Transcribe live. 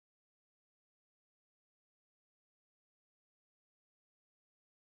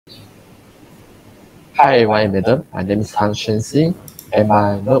Hi everyone, madam. My name is Chen, and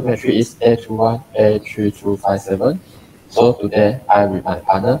my note matrix is A21A3257. So today I with my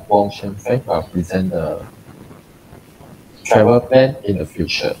partner Wong, Chen, Feng will present the travel plan in the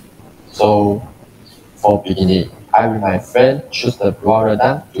future. So for beginning, I with my friend choose the Pulau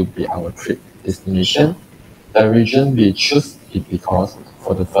Redang to be our trip destination. The region we choose is because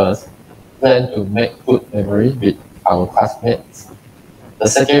for the first, plan to make good memory with our classmates. The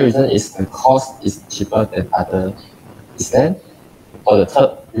second reason is the cost is cheaper than other island. Or the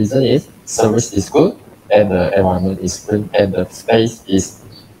third reason is service is good and the environment is clean and the space is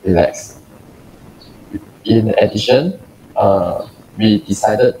relaxed. In addition, we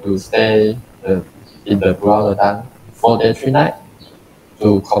decided to stay in the Pulau Redang 4 days 3 nights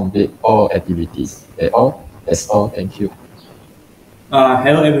to complete all activities. That's all. Thank you.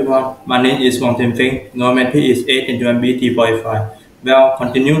 Hello everyone, my name is Wong Feng. Normative is 8 into BINTI. Well,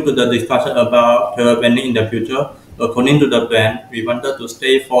 continue to the discussion about travel planning in the future. According to the plan, we wanted to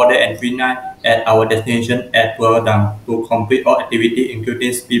stay 4 days and 3 nights at our destination at Pulau to complete all activities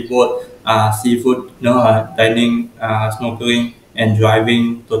including speedboat, seafood, dining, snorkeling, and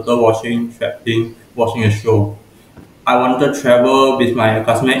driving, total washing, trekking, watching a show. I want to travel with my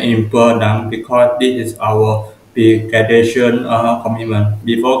classmate in Redang because this is our big graduation commitment.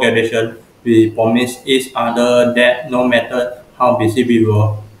 Before graduation, we promise each other that no matter how busy we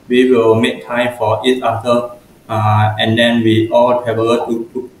will make time for each other, and then we all travel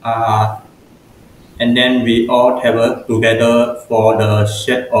together for the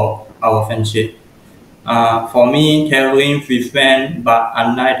sake of our friendship. For me, traveling with friends, but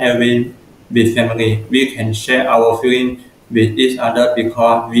unlike traveling with family, we can share our feelings with each other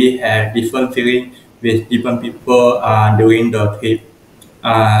because we have different feelings with different people during the trip.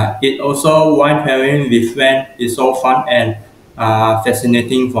 It also why traveling with friends is so fun and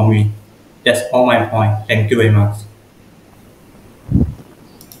fascinating for me. That's all my point. Thank you very much.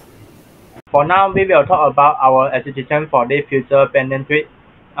 For now, we will talk about our expectation for this future pendant trip.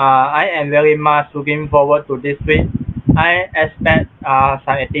 I am very much looking forward to this trip. I expect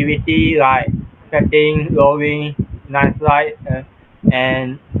some activity like trekking, rowing, night ride,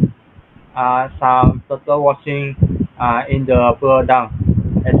 and some turtle watching in the Pulau,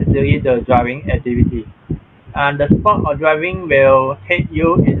 especially the driving activity. The sport of driving will take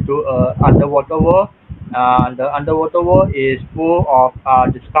you into an underwater world. The underwater world is full of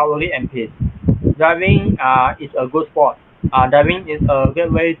discovery and peace. Driving is a good sport. Driving is a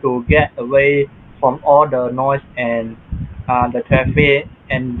good way to get away from all the noise and the traffic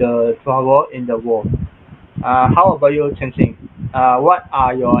and the trouble in the world. How about you, Chen? What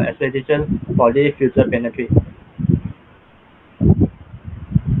are your expectations for this future benefit?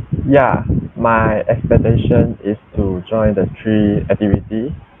 Yeah, my expectation is to join the 3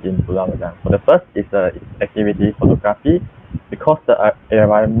 activities in Pulau. For the first is the activity photography because the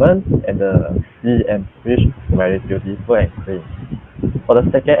environment and the sea and fish is very beautiful and clean. For the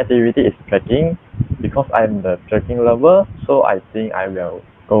second activity is trekking because I'm the trekking lover, so I think I will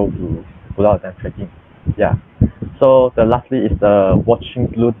go to Pulau trekking. Yeah. So the lastly is the watching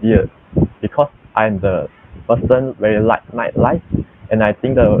blue deer because I'm the person very like nightlife and I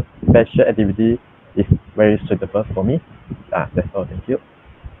think the special activity is very suitable for me. That's all. Thank you.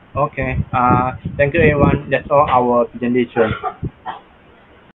 Okay. Thank you, everyone. That's all our presentation.